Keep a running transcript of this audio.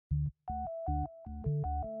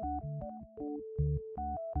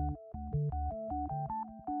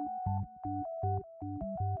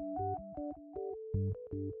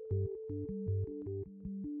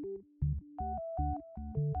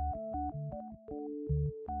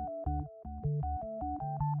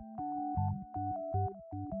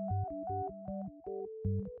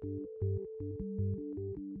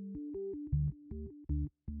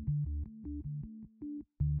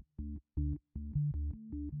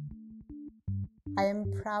I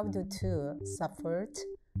am proud to support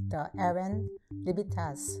the Erin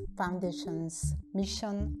Levitas Foundation's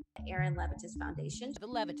mission. Erin Levitas Foundation. The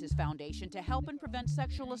Levitas Foundation to help and prevent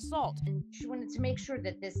sexual assault. And she wanted to make sure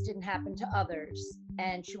that this didn't happen to others,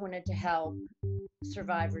 and she wanted to help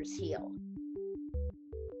survivors heal.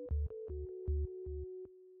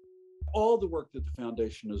 All the work that the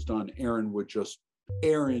foundation has done, Erin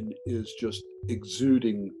is just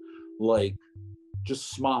exuding, like,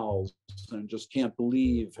 just smiles and just can't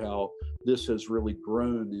believe how this has really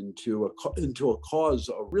grown into a cause,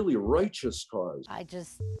 a really righteous cause. I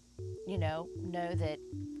just, know that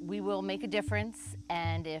we will make a difference,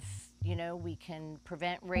 and if, we can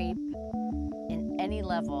prevent rape in any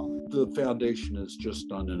level. The foundation has just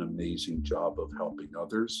done an amazing job of helping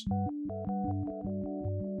others.